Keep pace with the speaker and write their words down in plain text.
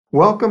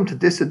Welcome to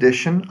this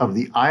edition of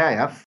the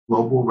IIF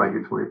Global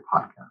Regulatory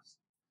Podcast.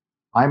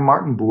 I'm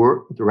Martin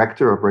Boer,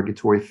 Director of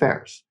Regulatory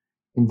Affairs.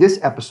 In this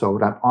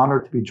episode, I'm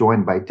honored to be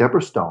joined by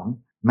Deborah Stone,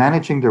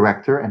 Managing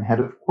Director and Head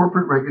of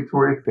Corporate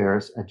Regulatory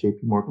Affairs at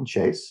JP Morgan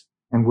Chase,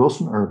 and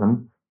Wilson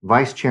Irvin,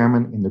 Vice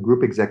Chairman in the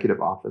Group Executive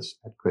Office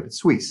at Credit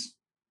Suisse.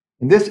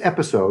 In this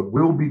episode,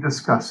 we will be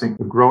discussing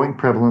the growing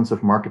prevalence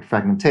of market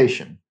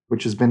fragmentation,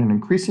 which has been an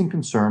increasing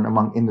concern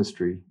among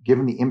industry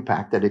given the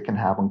impact that it can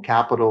have on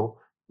capital,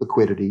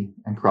 liquidity,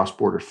 and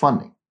cross-border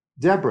funding.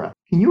 Deborah,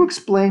 can you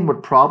explain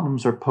what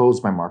problems are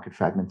posed by market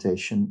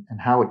fragmentation and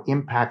how it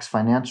impacts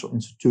financial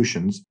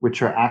institutions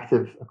which are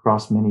active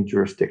across many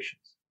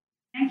jurisdictions?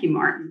 Thank you,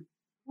 Martin.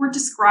 We're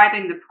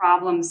describing the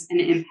problems and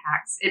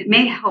impacts. It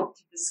may help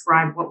to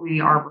describe what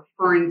we are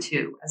referring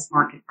to as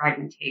market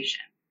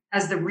fragmentation.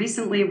 As the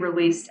recently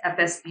released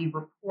FSB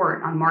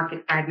report on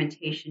market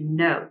fragmentation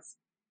notes,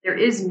 there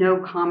is no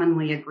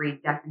commonly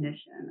agreed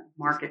definition of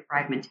market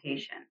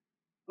fragmentation.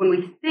 When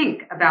we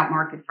think about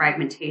market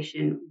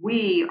fragmentation,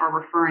 we are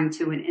referring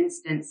to an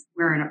instance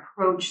where an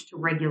approach to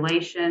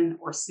regulation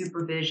or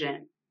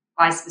supervision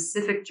by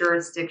specific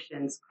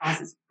jurisdictions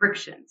causes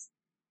frictions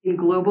in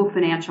global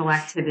financial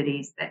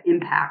activities that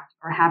impact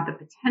or have the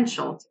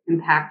potential to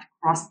impact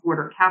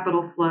cross-border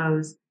capital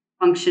flows,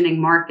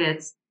 functioning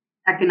markets,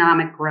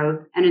 economic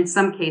growth, and in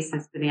some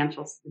cases,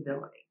 financial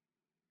stability.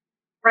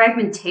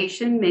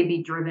 Fragmentation may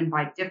be driven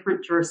by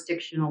different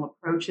jurisdictional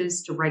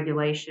approaches to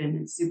regulation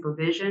and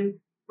supervision,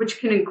 which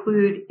can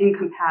include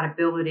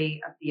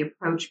incompatibility of the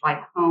approach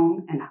by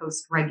home and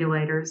host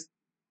regulators,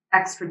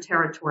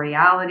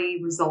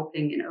 extraterritoriality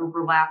resulting in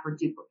overlap or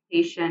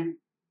duplication,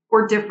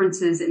 or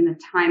differences in the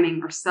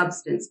timing or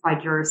substance by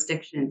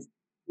jurisdictions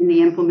in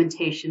the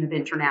implementation of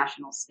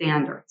international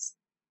standards.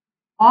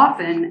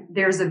 Often,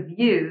 there's a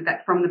view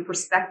that from the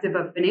perspective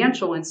of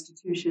financial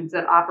institutions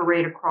that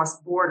operate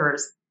across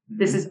borders,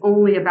 this is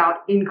only about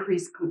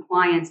increased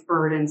compliance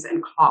burdens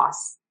and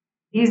costs.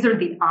 These are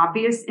the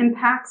obvious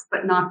impacts,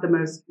 but not the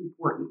most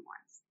important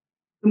ones.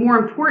 The more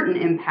important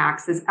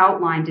impacts, as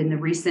outlined in the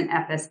recent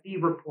FSB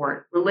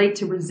report, relate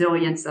to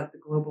resilience of the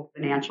global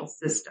financial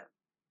system.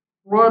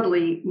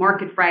 Broadly,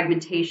 market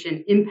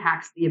fragmentation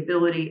impacts the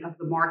ability of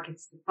the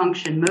markets to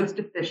function most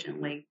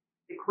efficiently,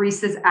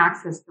 decreases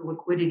access to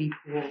liquidity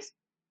pools,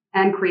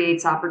 and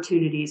creates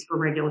opportunities for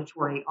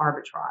regulatory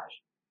arbitrage.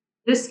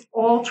 This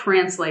all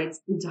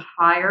translates into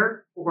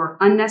higher or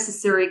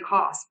unnecessary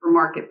costs for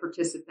market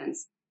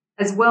participants,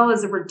 as well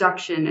as a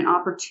reduction in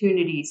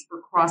opportunities for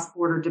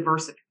cross-border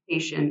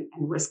diversification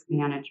and risk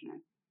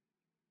management.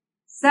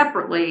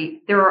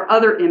 Separately, there are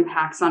other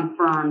impacts on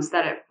firms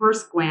that at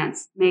first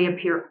glance may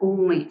appear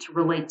only to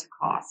relate to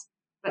cost,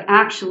 but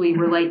actually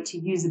relate to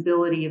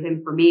usability of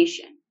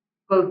information,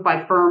 both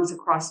by firms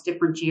across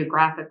different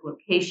geographic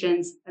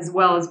locations, as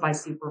well as by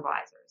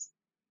supervisors.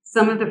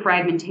 Some of the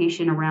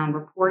fragmentation around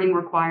reporting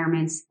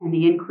requirements and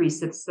the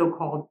increase of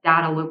so-called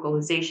data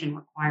localization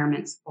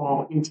requirements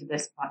fall into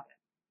this bucket.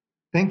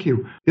 Thank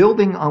you.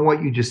 Building on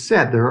what you just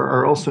said, there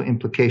are also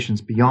implications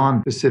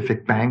beyond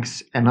specific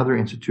banks and other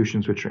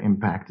institutions which are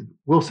impacted.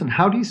 Wilson,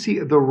 how do you see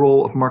the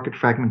role of market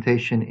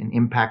fragmentation in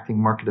impacting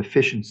market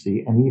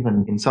efficiency and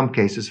even, in some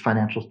cases,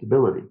 financial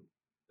stability?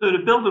 So to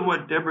build on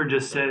what Deborah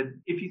just said,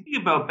 if you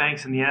think about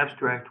banks in the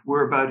abstract,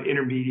 we're about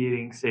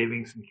intermediating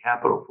savings and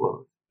capital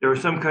flows. There are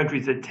some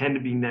countries that tend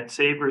to be net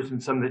savers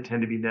and some that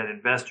tend to be net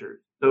investors.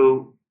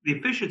 So the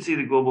efficiency of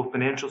the global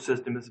financial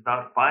system is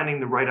about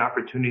finding the right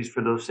opportunities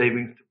for those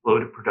savings to flow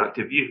to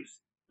productive use.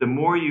 The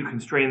more you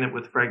constrain that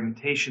with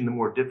fragmentation, the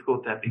more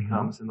difficult that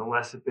becomes and the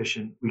less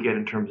efficient we get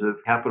in terms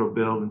of capital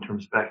build, in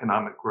terms of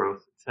economic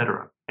growth, et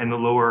cetera, and the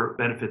lower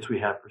benefits we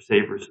have for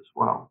savers as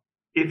well.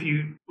 If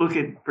you look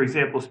at, for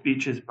example,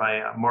 speeches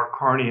by Mark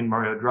Carney and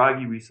Mario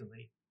Draghi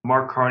recently,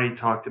 Mark Carney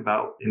talked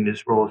about, in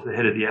his role as the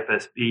head of the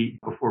FSB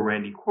before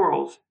Randy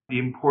Quarles, the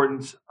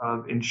importance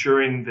of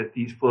ensuring that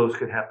these flows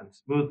could happen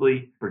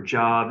smoothly for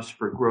jobs,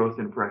 for growth,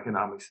 and for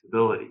economic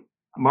stability.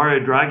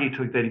 Mario Draghi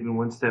took that even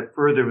one step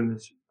further in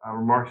his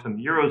remarks on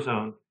the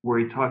Eurozone, where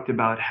he talked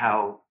about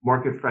how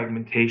market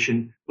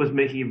fragmentation was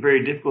making it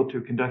very difficult to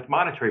conduct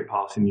monetary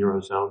policy in the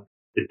Eurozone.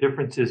 The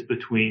differences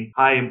between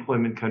high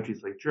employment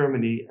countries like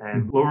Germany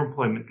and lower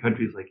employment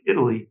countries like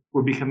Italy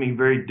were becoming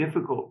very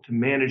difficult to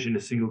manage in a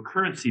single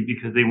currency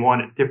because they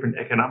wanted different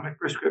economic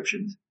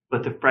prescriptions.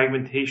 But the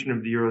fragmentation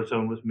of the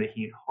Eurozone was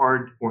making it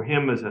hard for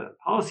him as a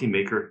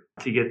policymaker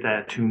to get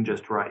that tune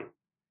just right.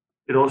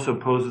 It also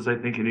poses, I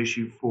think, an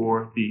issue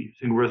for the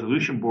Single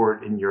Resolution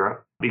Board in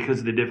Europe because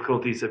of the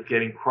difficulties of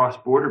getting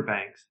cross-border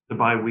banks to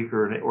buy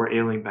weaker or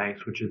ailing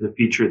banks, which is a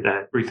feature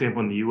that, for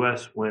example, in the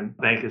U.S., when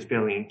a bank is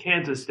failing in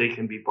Kansas, they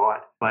can be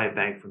bought by a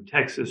bank from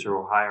Texas or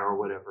Ohio or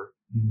whatever.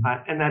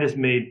 And that has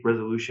made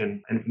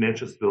resolution and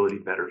financial stability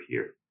better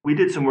here. We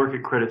did some work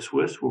at Credit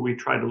Suisse where we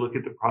tried to look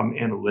at the problem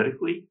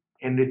analytically.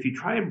 And if you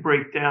try and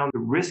break down the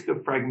risk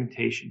of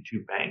fragmentation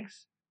to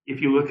banks, if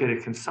you look at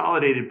a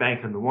consolidated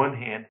bank on the one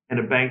hand and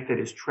a bank that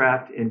is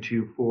trapped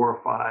into 4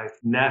 or 5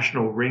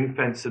 national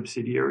ring-fence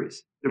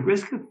subsidiaries, the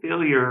risk of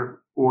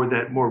failure for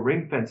that more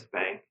ring-fenced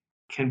bank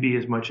can be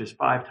as much as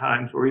 5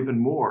 times or even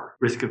more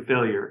risk of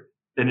failure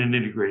than an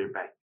integrated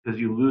bank. Because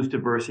you lose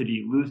diversity,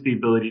 you lose the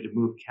ability to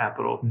move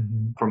capital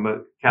from a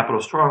capital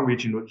strong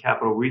region to a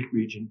capital weak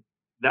region.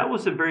 That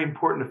was a very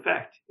important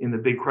effect in the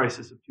big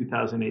crisis of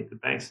 2008. The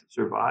banks that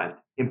survived,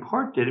 in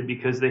part, did it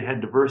because they had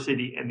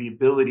diversity and the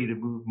ability to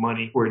move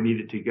money where it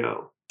needed to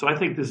go. So I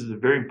think this is a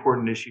very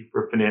important issue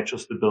for financial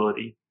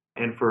stability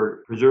and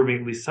for preserving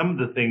at least some of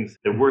the things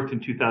that worked in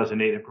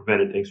 2008 and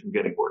prevented things from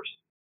getting worse.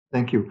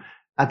 Thank you.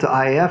 At the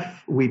IIF,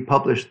 we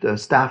published a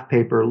staff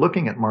paper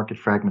looking at market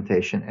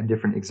fragmentation and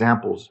different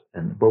examples,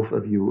 and both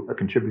of you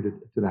contributed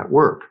to that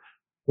work.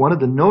 One of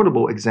the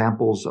notable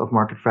examples of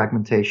market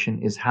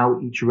fragmentation is how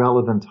each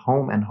relevant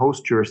home and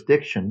host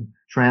jurisdiction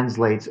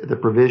translates the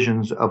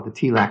provisions of the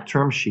TLAC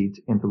term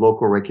sheet into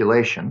local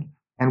regulation.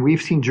 And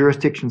we've seen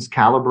jurisdictions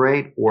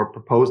calibrate or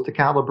propose to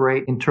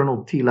calibrate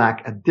internal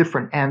TLAC at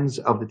different ends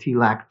of the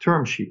TLAC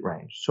term sheet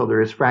range. So there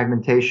is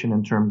fragmentation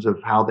in terms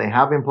of how they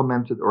have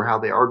implemented or how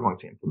they are going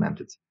to implement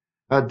it.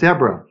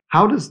 Deborah,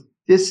 how does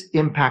this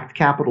impact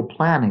capital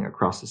planning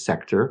across the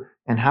sector?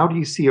 And how do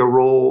you see a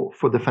role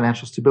for the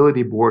Financial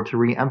Stability Board to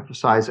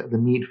re-emphasize the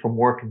need for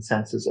more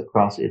consensus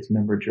across its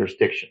member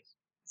jurisdictions?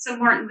 So,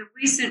 Martin, the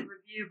recent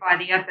review by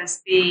the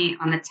FSB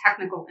on the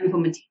technical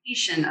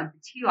implementation of the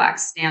TLAC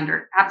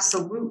standard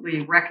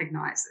absolutely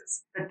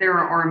recognizes that there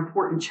are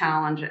important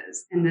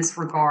challenges in this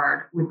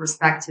regard with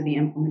respect to the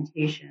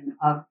implementation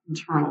of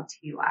internal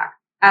TLAC.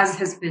 As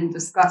has been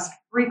discussed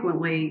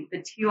frequently, the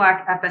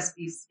TLAC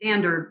FSB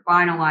standard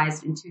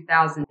finalized in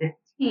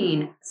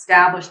 2015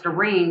 established a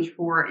range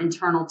for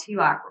internal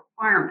TLAC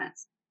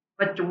requirements,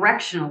 but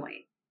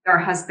directionally, there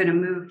has been a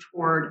move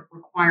toward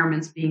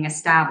requirements being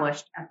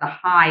established at the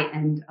high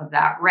end of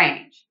that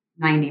range,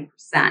 90%.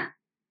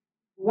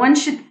 One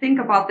should think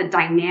about the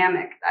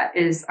dynamic that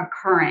is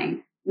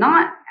occurring,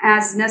 not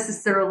as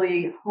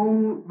necessarily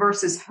home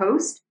versus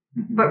host,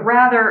 but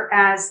rather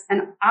as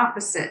an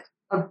opposite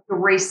of the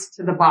race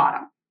to the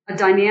bottom, a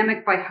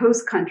dynamic by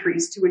host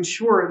countries to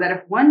ensure that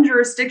if one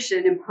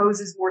jurisdiction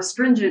imposes more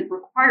stringent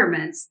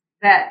requirements,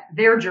 that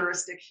their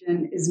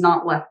jurisdiction is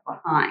not left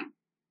behind.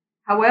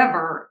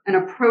 However, an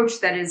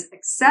approach that is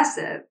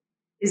excessive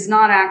is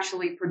not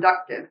actually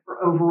productive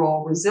for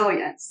overall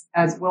resilience,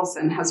 as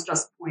Wilson has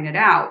just pointed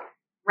out.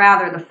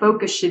 Rather, the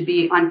focus should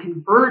be on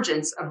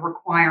convergence of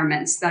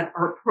requirements that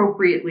are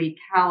appropriately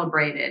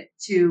calibrated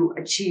to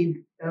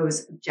achieve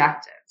those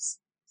objectives.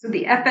 So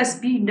the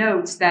FSB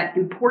notes that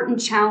important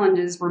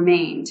challenges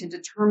remain to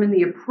determine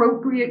the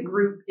appropriate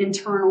group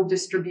internal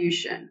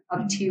distribution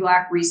of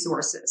TLAC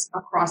resources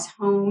across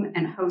home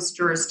and host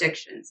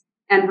jurisdictions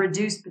and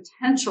reduce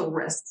potential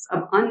risks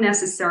of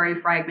unnecessary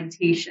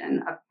fragmentation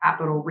of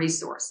capital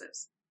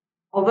resources.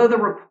 Although the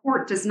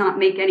report does not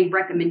make any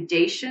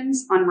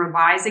recommendations on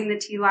revising the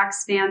TLAC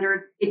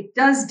standard, it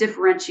does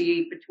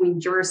differentiate between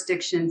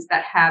jurisdictions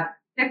that have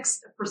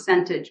fixed a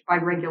percentage by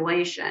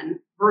regulation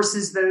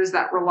versus those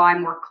that rely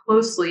more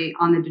closely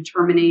on the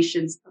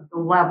determinations of the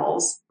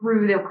levels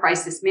through their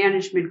crisis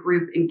management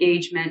group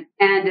engagement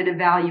and an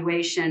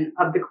evaluation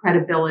of the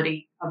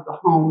credibility of the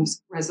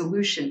home's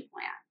resolution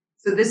plan.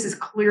 So this is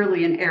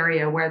clearly an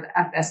area where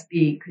the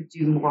FSB could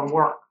do more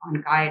work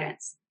on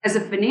guidance. As a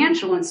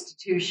financial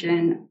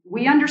institution,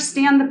 we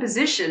understand the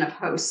position of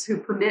hosts who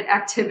permit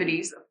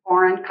activities of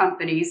foreign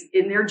companies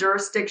in their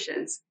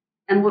jurisdictions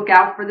and look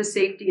out for the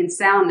safety and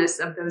soundness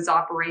of those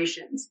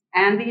operations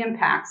and the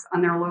impacts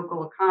on their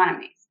local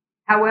economies.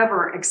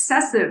 However,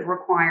 excessive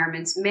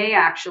requirements may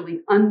actually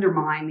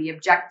undermine the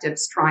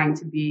objectives trying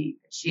to be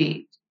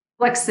achieved.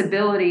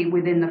 Flexibility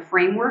within the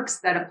frameworks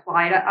that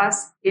apply to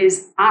us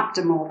is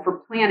optimal for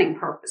planning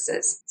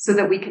purposes so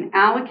that we can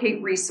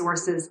allocate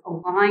resources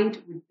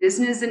aligned with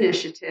business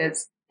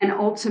initiatives and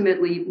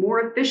ultimately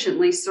more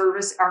efficiently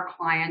service our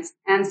clients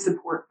and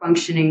support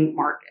functioning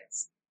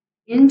markets.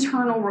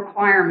 Internal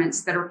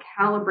requirements that are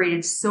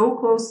calibrated so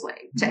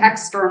closely to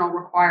external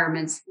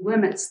requirements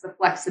limits the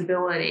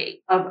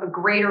flexibility of a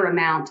greater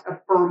amount of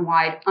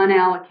firm-wide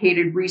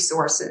unallocated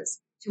resources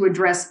to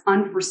address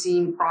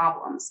unforeseen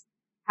problems.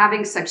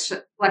 Having such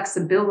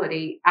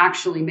flexibility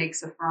actually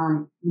makes a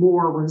firm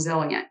more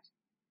resilient.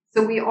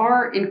 So we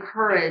are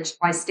encouraged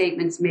by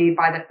statements made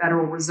by the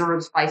Federal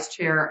Reserve's Vice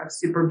Chair of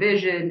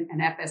Supervision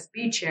and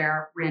FSB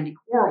Chair, Randy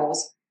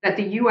Quarles, that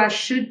the U.S.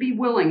 should be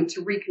willing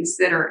to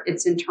reconsider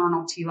its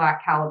internal TLAC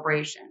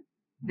calibration.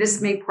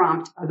 This may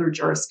prompt other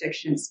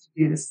jurisdictions to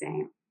do the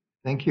same.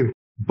 Thank you.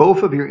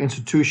 Both of your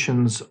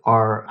institutions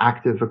are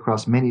active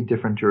across many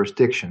different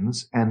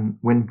jurisdictions, and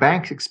when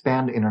banks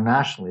expand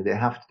internationally, they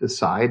have to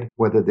decide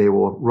whether they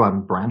will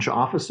run branch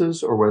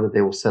offices or whether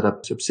they will set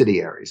up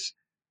subsidiaries.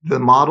 The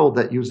model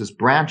that uses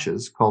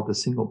branches, called the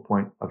single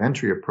point of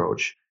entry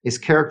approach, is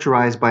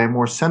characterized by a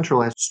more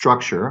centralized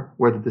structure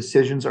where the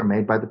decisions are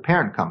made by the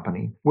parent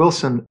company.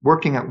 Wilson,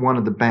 working at one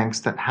of the banks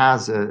that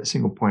has a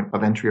single point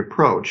of entry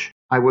approach,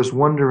 I was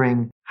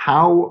wondering,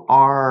 how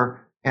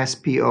are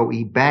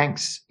SPOE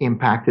banks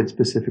impacted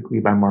specifically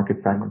by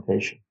market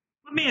fragmentation?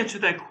 Let me answer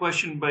that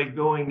question by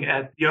going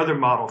at the other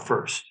model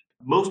first.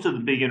 Most of the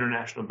big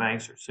international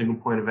banks are single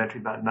point of entry,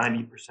 about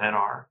 90%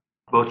 are.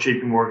 Both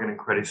JP Morgan and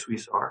Credit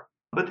Suisse are.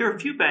 But there are a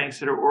few banks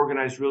that are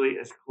organized really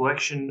as a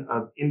collection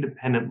of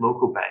independent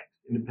local banks,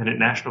 independent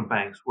national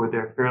banks, where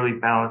they're fairly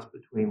balanced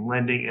between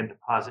lending and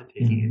deposit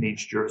taking in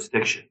each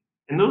jurisdiction.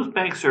 And those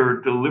banks are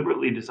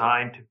deliberately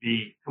designed to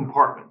be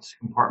compartments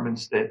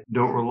that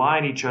don't rely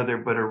on each other,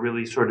 but are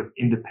really sort of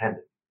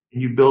independent.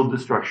 And you build the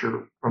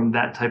structure from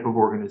that type of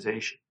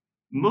organization.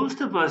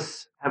 Most of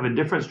us have a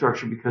different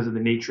structure because of the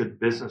nature of the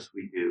business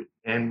we do,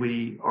 and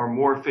we are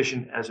more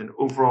efficient as an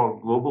overall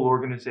global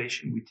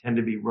organization. We tend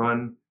to be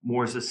run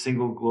more as a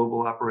single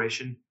global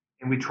operation,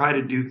 and we try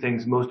to do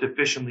things most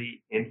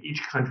efficiently in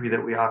each country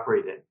that we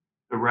operate in.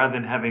 So rather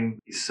than having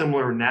a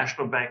similar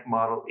national bank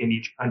model in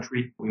each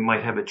country, we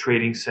might have a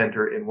trading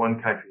center in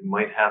one country, we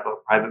might have a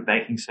private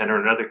banking center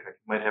in another country,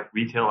 we might have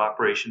retail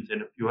operations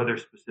in a few other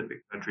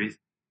specific countries,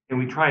 and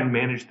we try and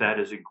manage that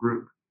as a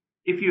group.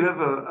 If you have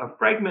a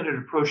fragmented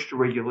approach to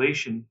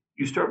regulation,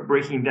 you start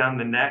breaking down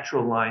the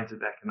natural lines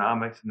of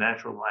economics,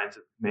 natural lines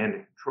of command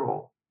and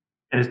control.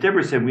 And as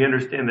Deborah said, we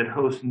understand that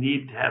hosts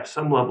need to have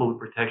some level of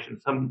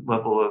protection, some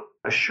level of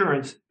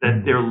assurance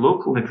that their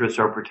local interests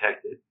are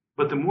protected.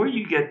 But the more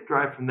you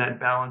drive from that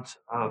balance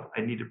of,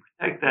 I need to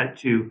protect that,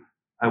 to,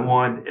 I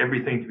want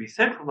everything to be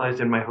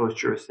centralized in my host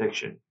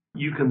jurisdiction,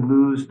 you can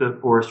lose the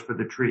forest for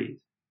the trees.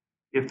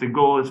 If the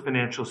goal is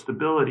financial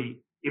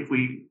stability, if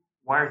we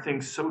wire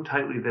things so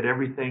tightly that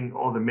everything,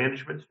 all the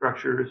management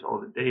structures, all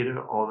the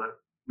data, all the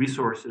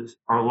resources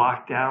are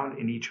locked down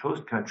in each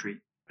host country,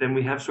 then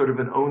we have sort of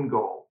an own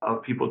goal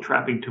of people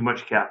trapping too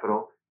much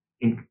capital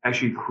and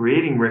actually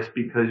creating risk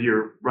because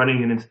you're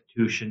running an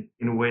institution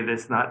in a way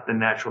that's not the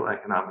natural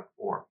economic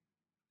form.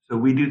 So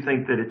we do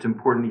think that it's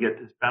important to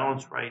get this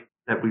balance right,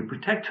 that we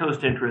protect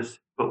host interests,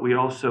 but we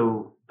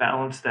also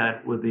balance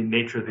that with the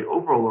nature of the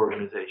overall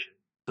organization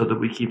so that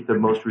we keep the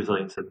most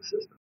resilience in the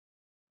system.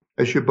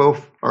 As you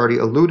both already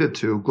alluded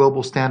to,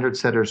 global standard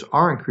setters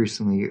are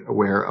increasingly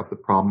aware of the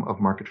problem of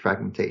market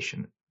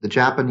fragmentation. The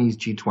Japanese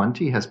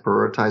G20 has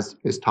prioritized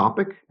this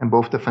topic, and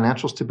both the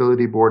Financial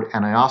Stability Board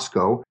and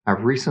IOSCO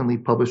have recently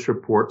published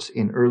reports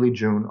in early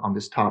June on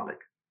this topic.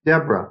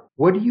 Deborah,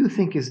 what do you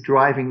think is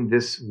driving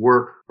this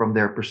work from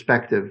their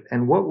perspective,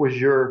 and what was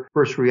your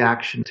first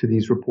reaction to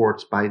these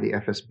reports by the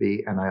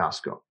FSB and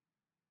IOSCO?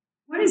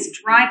 What is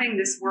driving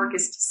this work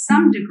is to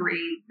some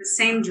degree the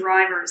same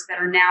drivers that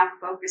are now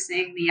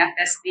focusing the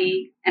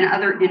FSB and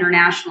other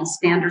international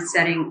standard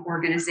setting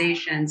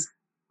organizations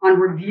on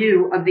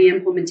review of the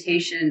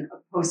implementation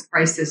of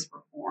post-crisis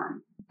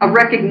reform. A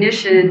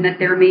recognition that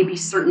there may be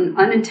certain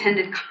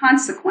unintended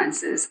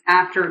consequences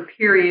after a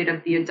period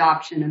of the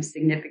adoption of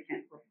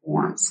significant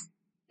reforms.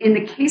 In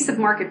the case of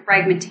market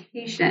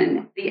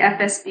fragmentation, the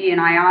FSB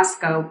and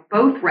IOSCO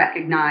both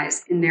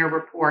recognize in their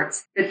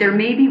reports that there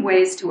may be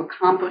ways to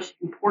accomplish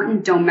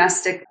important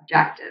domestic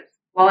objectives,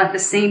 while at the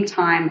same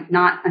time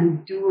not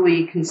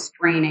unduly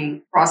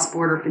constraining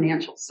cross-border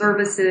financial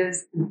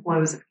services and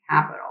flows of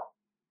capital.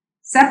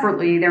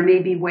 Separately, there may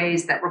be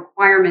ways that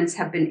requirements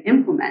have been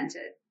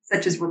implemented,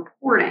 such as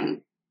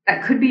reporting,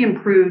 that could be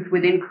improved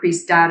with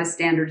increased data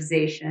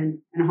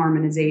standardization and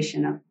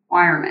harmonization of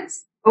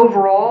requirements.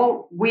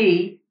 Overall,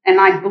 we, and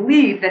I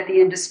believe that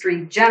the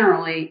industry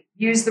generally,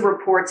 use the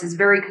reports as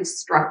very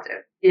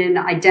constructive in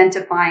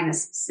identifying the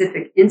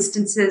specific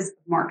instances of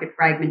market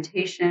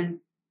fragmentation,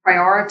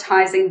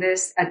 prioritizing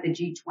this at the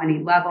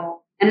G20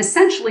 level, and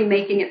essentially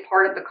making it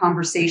part of the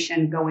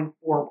conversation going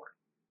forward.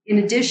 In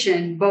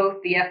addition,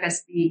 both the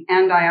FSB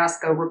and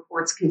IOSCO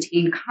reports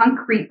contain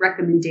concrete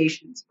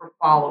recommendations for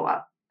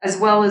follow-up, as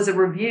well as a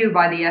review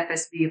by the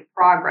FSB of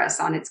progress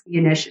on its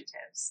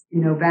initiatives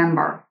in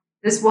November.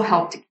 This will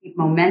help to keep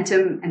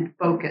momentum and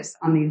focus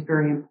on these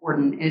very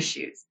important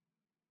issues.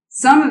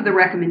 Some of the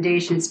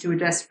recommendations to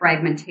address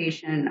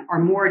fragmentation are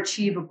more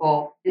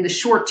achievable in the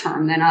short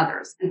term than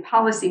others, and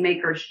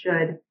policymakers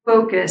should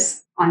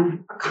focus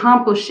on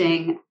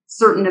accomplishing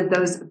certain of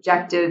those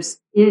objectives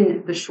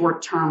in the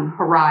short-term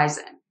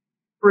horizon.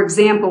 For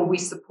example, we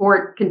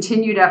support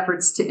continued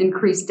efforts to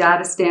increase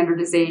data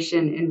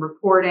standardization in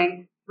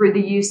reporting through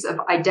the use of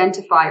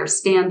identifier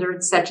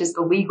standards such as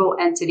the legal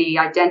entity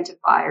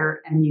identifier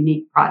and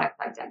unique product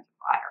identifier.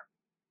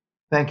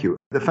 Thank you.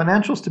 The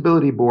Financial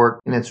Stability Board,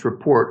 in its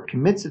report,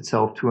 commits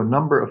itself to a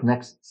number of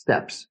next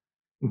steps,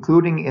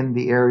 including in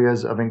the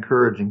areas of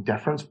encouraging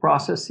deference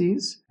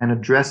processes and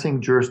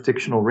addressing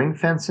jurisdictional ring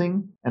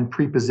fencing and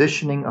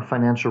prepositioning of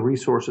financial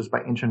resources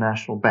by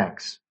international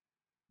banks.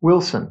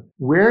 Wilson,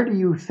 where do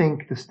you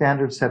think the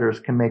standard setters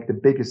can make the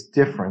biggest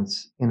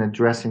difference in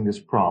addressing this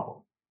problem?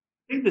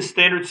 I think the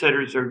standard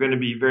setters are going to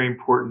be very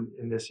important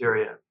in this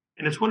area.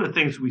 And it's one of the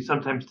things we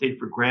sometimes take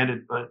for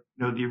granted, but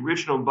the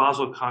original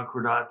Basel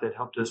Concordat that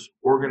helped us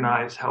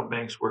organize how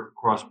banks work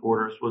across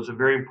borders was a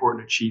very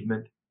important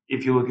achievement.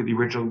 If you look at the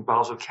original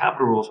Basel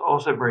Capital Rules,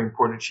 also a very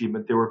important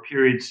achievement. There were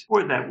periods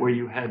before that where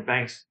you had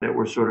banks that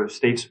were sort of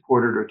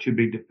state-supported or too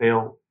big to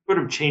fail,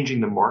 sort of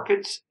changing the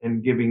markets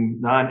and giving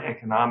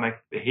non-economic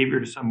behavior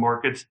to some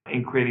markets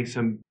and creating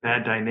some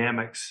bad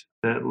dynamics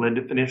that led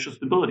to financial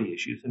stability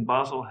issues. And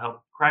Basel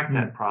helped crack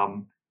that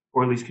problem,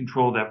 or at least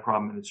control that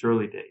problem in its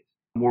early days.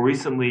 More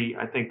recently,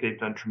 I think they've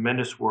done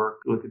tremendous work.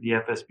 Look at the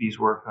FSB's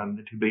work on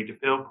the too big to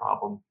fail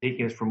problem,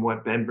 taking us from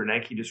what Ben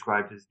Bernanke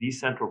described as the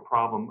central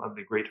problem of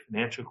the great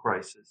financial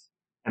crisis.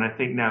 And I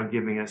think now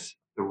giving us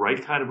the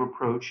right kind of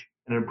approach,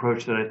 an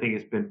approach that I think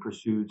has been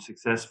pursued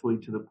successfully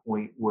to the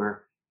point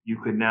where you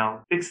could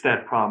now fix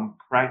that problem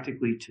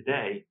practically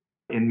today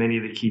in many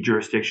of the key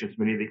jurisdictions,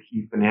 many of the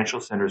key financial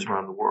centers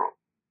around the world.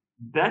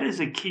 That is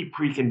a key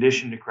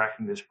precondition to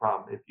cracking this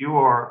problem. If you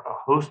are a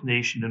host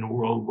nation in a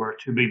world where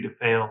too big to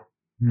fail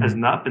has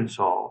not been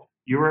solved,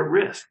 you're at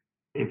risk.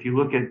 If you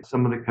look at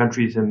some of the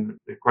countries in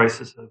the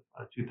crisis of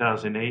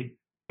 2008,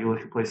 you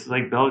look at places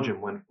like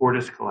Belgium, when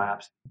Fortis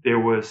collapsed, there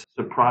was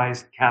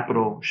surprise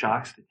capital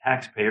shocks to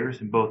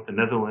taxpayers in both the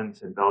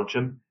Netherlands and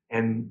Belgium,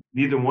 and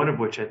neither one of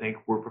which I think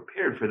were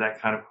prepared for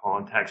that kind of call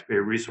on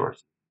taxpayer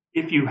resources.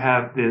 If you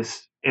have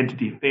this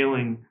entity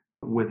failing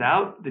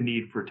without the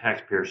need for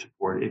taxpayer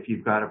support, if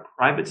you've got a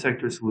private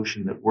sector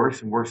solution that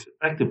works and works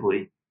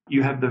effectively,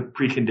 you have the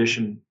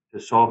precondition to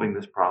solving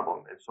this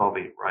problem and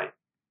solving it right.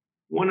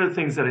 One of the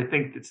things that I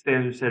think that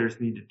standard setters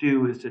need to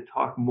do is to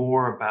talk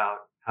more about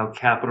how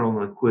capital and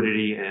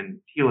liquidity and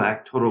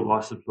TLAC, total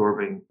loss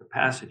absorbing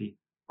capacity,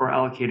 are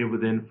allocated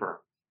within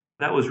firms.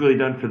 That was really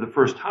done for the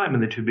first time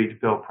in the Too Big to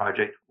Fail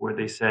project, where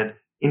they said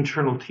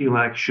internal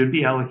TLAC should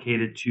be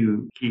allocated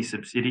to key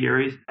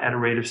subsidiaries at a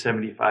rate of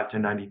 75 to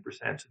 90%.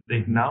 So they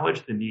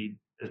acknowledge the need,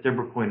 as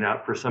Deborah pointed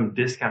out, for some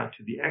discount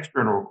to the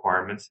external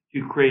requirements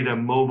to create a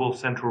mobile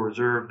central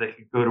reserve that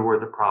could go to where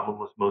the problem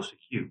was most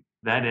acute.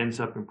 That ends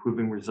up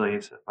improving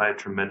resilience by a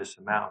tremendous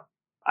amount.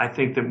 I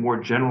think that more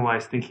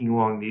generalized thinking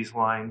along these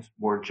lines,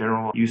 more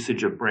general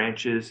usage of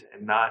branches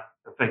and not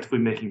effectively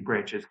making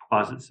branches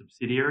closet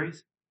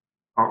subsidiaries,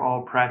 are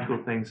all practical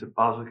things that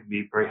Basel can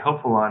be very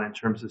helpful on in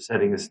terms of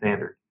setting a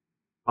standard.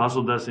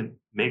 Basel doesn't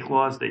make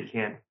laws. They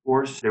can't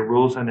force their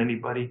rules on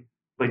anybody.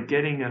 But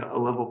getting a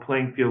level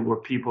playing field where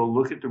people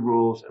look at the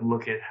rules and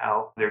look at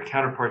how their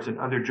counterparts in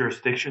other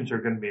jurisdictions are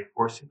going to be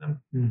enforcing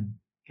them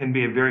can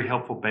be a very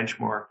helpful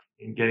benchmark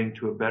in getting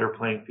to a better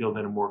playing field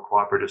and a more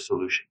cooperative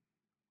solution.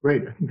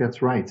 Great. I think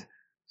that's right.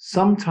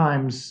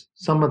 Sometimes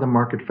some of the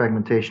market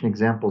fragmentation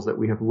examples that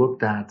we have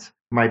looked at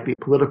might be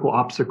political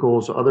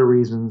obstacles or other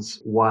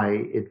reasons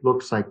why it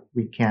looks like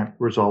we can't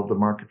resolve the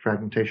market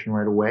fragmentation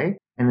right away.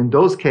 And in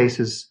those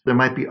cases, there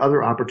might be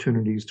other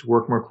opportunities to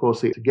work more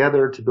closely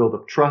together to build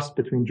up trust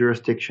between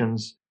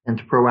jurisdictions and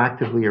to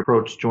proactively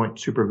approach joint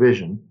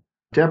supervision.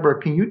 Deborah,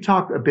 can you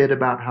talk a bit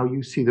about how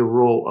you see the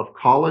role of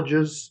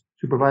colleges,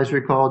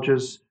 supervisory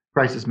colleges,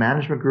 crisis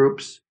management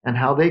groups, and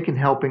how they can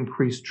help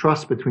increase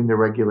trust between the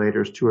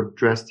regulators to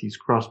address these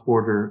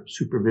cross-border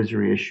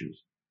supervisory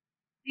issues?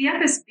 The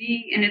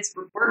FSB in its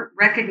report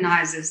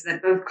recognizes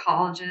that both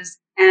colleges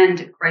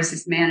and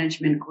crisis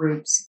management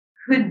groups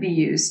could be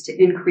used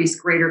to increase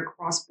greater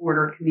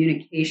cross-border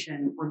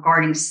communication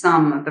regarding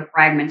some of the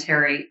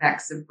fragmentary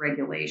effects of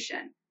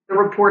regulation. The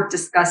report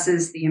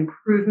discusses the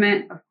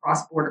improvement of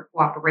cross-border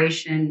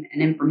cooperation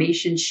and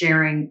information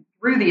sharing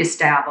through the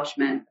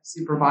establishment of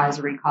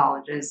supervisory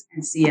colleges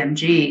and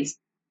CMGs,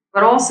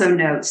 but also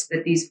notes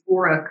that these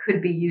fora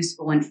could be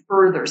useful in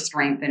further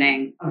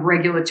strengthening of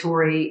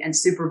regulatory and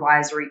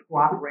supervisory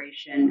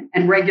cooperation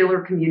and regular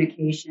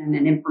communication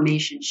and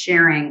information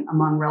sharing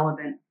among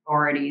relevant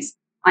authorities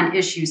on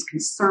issues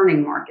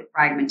concerning market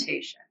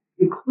fragmentation,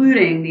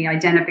 including the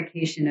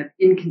identification of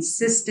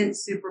inconsistent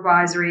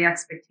supervisory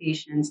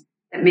expectations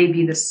that may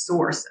be the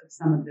source of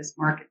some of this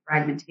market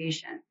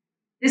fragmentation.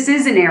 This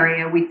is an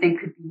area we think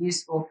could be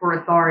useful for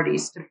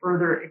authorities to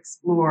further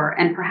explore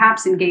and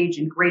perhaps engage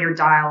in greater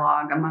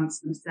dialogue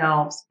amongst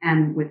themselves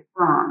and with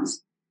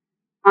firms.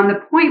 On the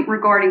point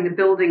regarding the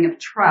building of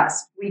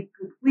trust, we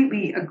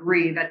completely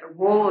agree that the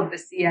role of the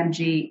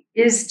CMG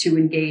is to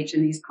engage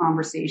in these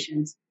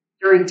conversations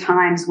during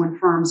times when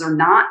firms are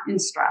not in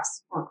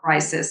stress or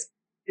crisis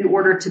in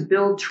order to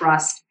build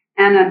trust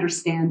and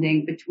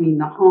understanding between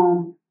the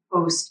home,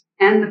 host,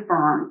 and the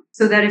firm,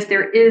 so that if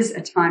there is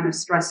a time of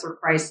stress or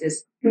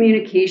crisis,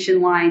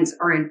 communication lines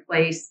are in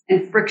place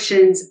and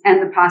frictions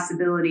and the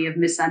possibility of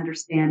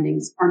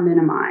misunderstandings are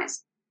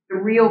minimized. The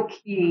real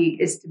key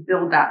is to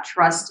build that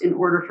trust in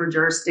order for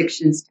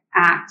jurisdictions to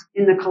act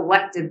in the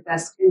collective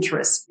best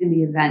interest in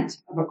the event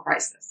of a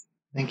crisis.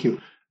 Thank you.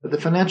 The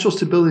Financial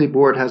Stability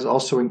Board has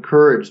also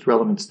encouraged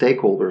relevant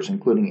stakeholders,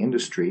 including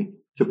industry,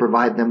 to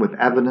provide them with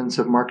evidence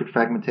of market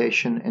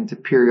fragmentation and to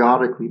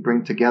periodically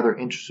bring together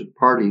interested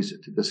parties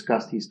to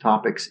discuss these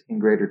topics in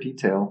greater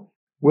detail.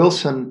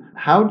 Wilson,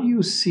 how do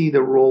you see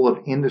the role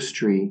of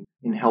industry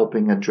in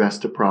helping address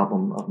the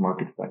problem of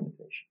market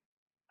fragmentation?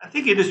 I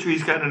think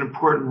industry's got an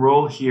important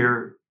role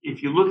here.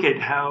 If you look at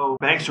how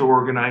banks are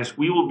organized,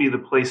 we will be the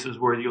places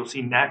where you'll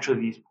see naturally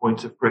these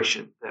points of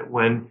friction, that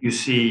when you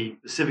see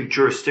specific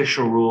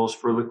jurisdictional rules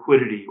for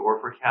liquidity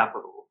or for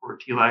capital, or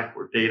TLAC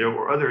or data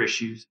or other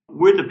issues,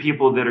 we're the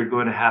people that are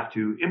going to have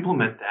to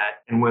implement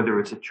that. And whether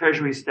it's a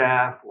treasury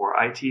staff or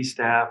IT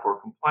staff or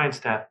compliance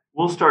staff,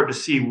 we'll start to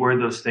see where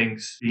those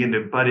things begin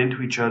to butt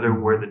into each other,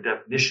 where the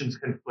definitions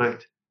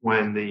conflict,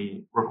 when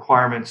the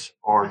requirements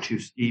are too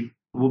steep.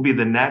 Will be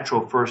the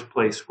natural first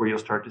place where you'll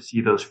start to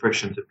see those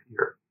frictions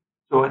appear.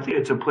 So I think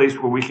it's a place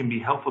where we can be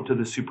helpful to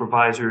the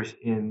supervisors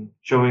in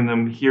showing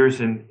them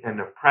here's a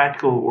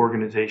practical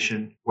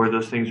organization where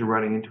those things are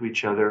running into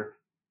each other.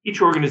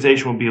 Each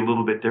organization will be a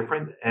little bit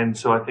different. And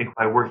so I think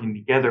by working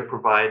together,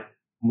 provide a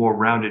more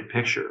rounded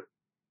picture.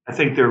 I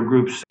think there are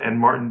groups, and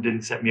Martin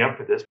didn't set me up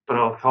for this, but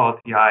I'll call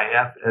it the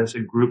IIF as a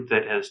group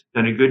that has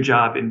done a good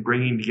job in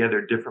bringing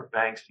together different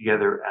banks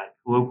together at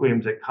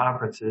colloquiums, at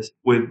conferences,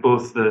 with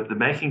both the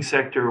banking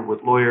sector,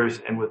 with lawyers,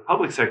 and with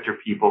public sector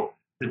people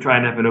to try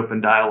and have an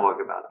open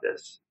dialogue about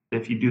this.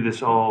 If you do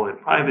this all in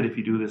private, if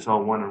you do this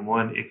all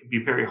one-on-one, it can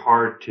be very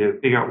hard to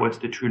figure out what's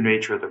the true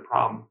nature of the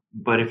problem.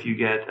 But if you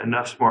get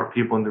enough smart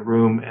people in the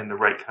room and the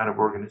right kind of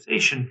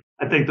organization,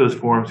 I think those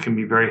forums can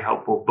be very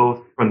helpful,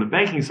 both from the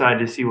banking side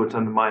to see what's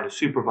on the mind of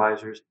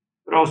supervisors,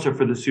 but also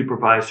for the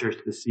supervisors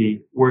to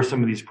see where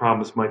some of these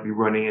problems might be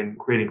running and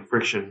creating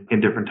friction in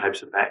different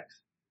types of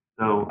banks.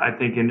 So I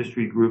think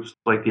industry groups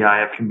like the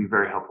IIF can be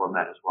very helpful in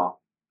that as well.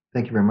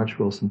 Thank you very much,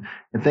 Wilson.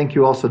 And thank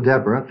you also,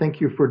 Deborah. Thank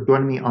you for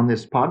joining me on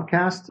this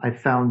podcast. I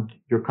found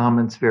your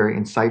comments very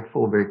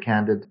insightful, very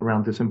candid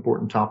around this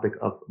important topic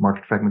of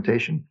market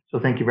fragmentation. So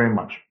thank you very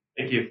much.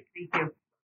 Thank you. Thank you.